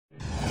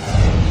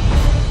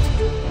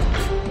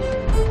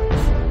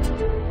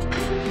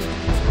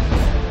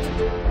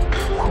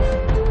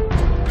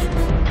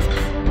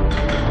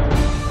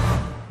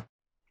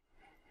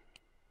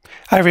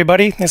Hi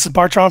everybody, this is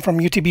Bartron from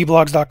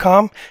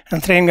utbblogs.com,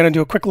 and today I'm going to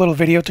do a quick little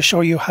video to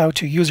show you how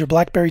to use your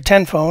BlackBerry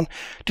 10 phone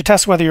to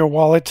test whether your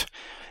wallet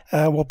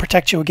will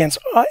protect you against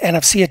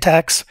NFC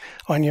attacks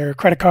on your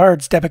credit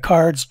cards, debit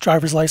cards,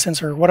 driver's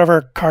license, or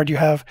whatever card you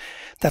have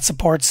that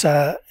supports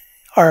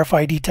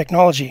RFID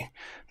technology.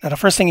 Now the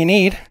first thing you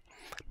need,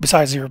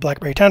 besides your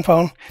BlackBerry 10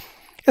 phone,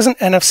 is an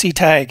NFC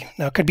tag.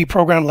 Now it could be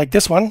programmed like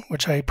this one,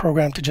 which I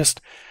programmed to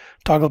just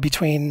toggle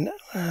between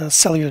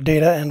cellular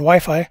data and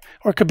Wi-Fi,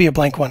 or it could be a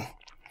blank one.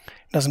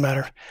 Doesn't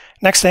matter.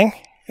 Next thing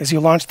is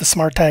you launch the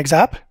Smart Tags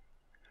app.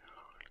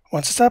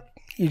 Once it's up,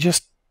 you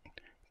just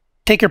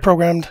take your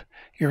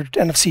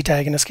NFC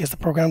tag, in this case the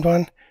programmed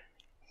one,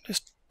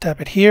 just tap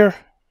it here,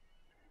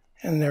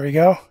 and there we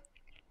go.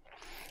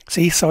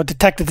 See, so it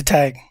detected the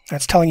tag.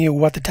 That's telling you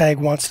what the tag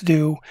wants to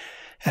do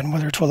and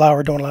whether to allow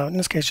or don't allow. In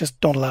this case,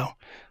 just don't allow.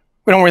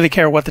 We don't really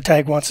care what the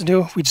tag wants to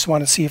do. We just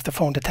want to see if the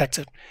phone detects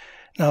it.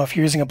 Now, if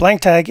you're using a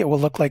blank tag, it will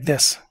look like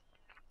this.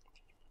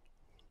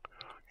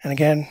 And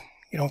again,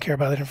 you don't care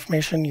about that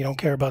information. You don't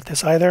care about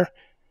this either.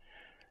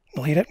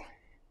 Delete it.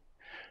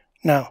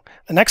 Now,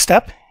 the next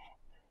step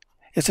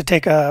is to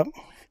take a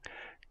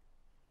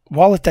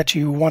wallet that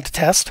you want to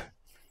test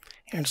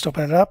and just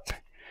open it up.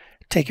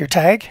 Take your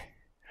tag,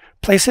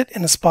 place it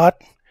in a spot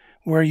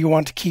where you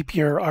want to keep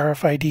your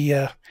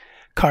RFID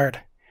card.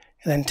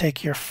 And then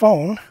take your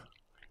phone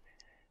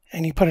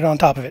and you put it on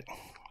top of it.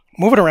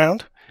 Move it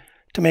around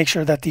to make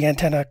sure that the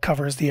antenna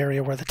covers the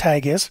area where the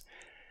tag is.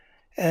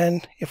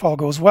 And if all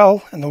goes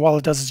well and the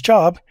wallet does its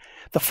job,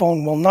 the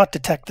phone will not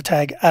detect the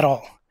tag at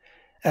all,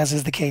 as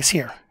is the case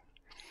here.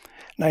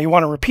 Now you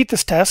want to repeat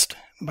this test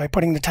by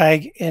putting the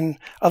tag in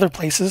other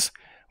places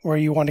where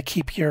you want to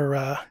keep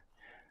your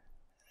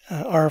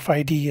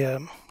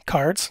RFID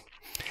cards.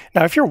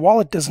 Now if your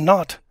wallet does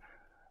not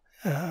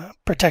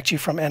protect you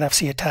from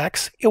NFC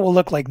attacks, it will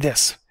look like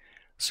this.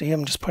 See,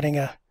 I'm just putting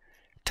a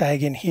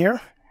tag in here,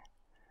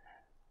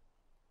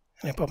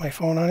 and I put my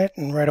phone on it,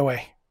 and right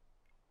away.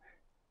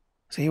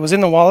 See, it was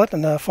in the wallet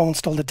and the phone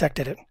still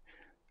detected it.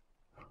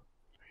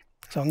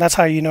 So that's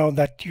how you know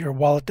that your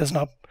wallet does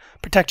not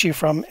protect you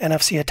from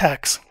NFC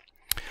attacks.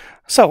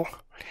 So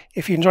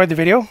if you enjoyed the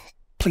video,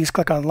 please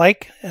click on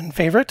like and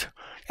favorite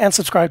and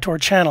subscribe to our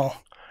channel.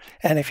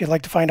 And if you'd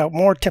like to find out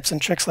more tips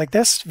and tricks like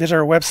this, visit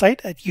our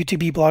website at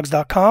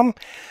utbblogs.com,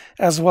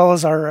 as well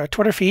as our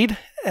Twitter feed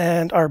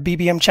and our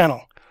BBM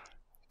channel.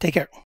 Take care.